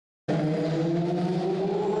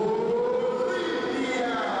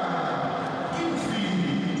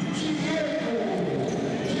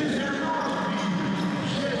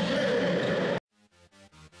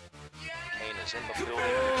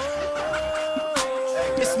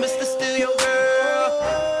It's Mr. Steal Your Girl.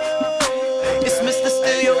 It's Mr.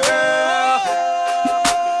 Steal Your Girl.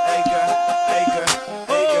 Hey girl, hey girl,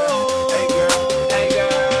 hey girl, hey girl, hey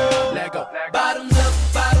girl. Let go. Bottoms up,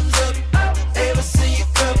 ever see you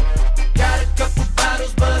cup? Got a couple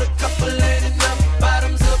bottles, but a couple ain't enough.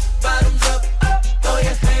 Bottoms up, throw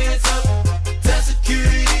your hands up. Tell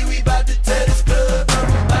security we bout to tear this club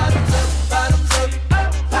up. Bottoms up,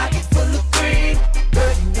 pocket full of green.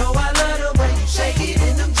 Girl, you know I love the way you shake it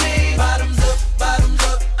in them jeans. Bottoms up,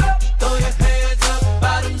 throw your hands up.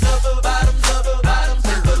 Bottoms up, bottoms up, bottoms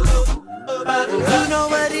up. You know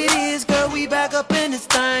what it is, girl, we back up in this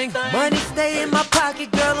thing. Money stay in my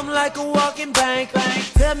pocket, girl, I'm like a walking bank.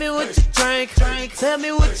 Tell me what you drink, tell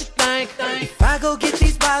me what you think. If I go get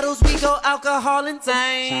these bottles, we go alcohol and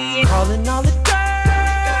tank. Calling all the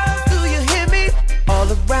girls, do you hear me? All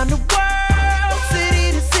around the world,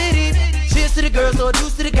 city to city. Cheers to the girls, or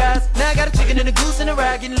deuce to the guys. Now I got a chicken and a goose and a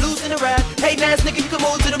rag, getting loose in the ride. Hey, ass nigga, you can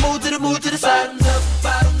move to the side. Bottoms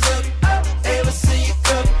up,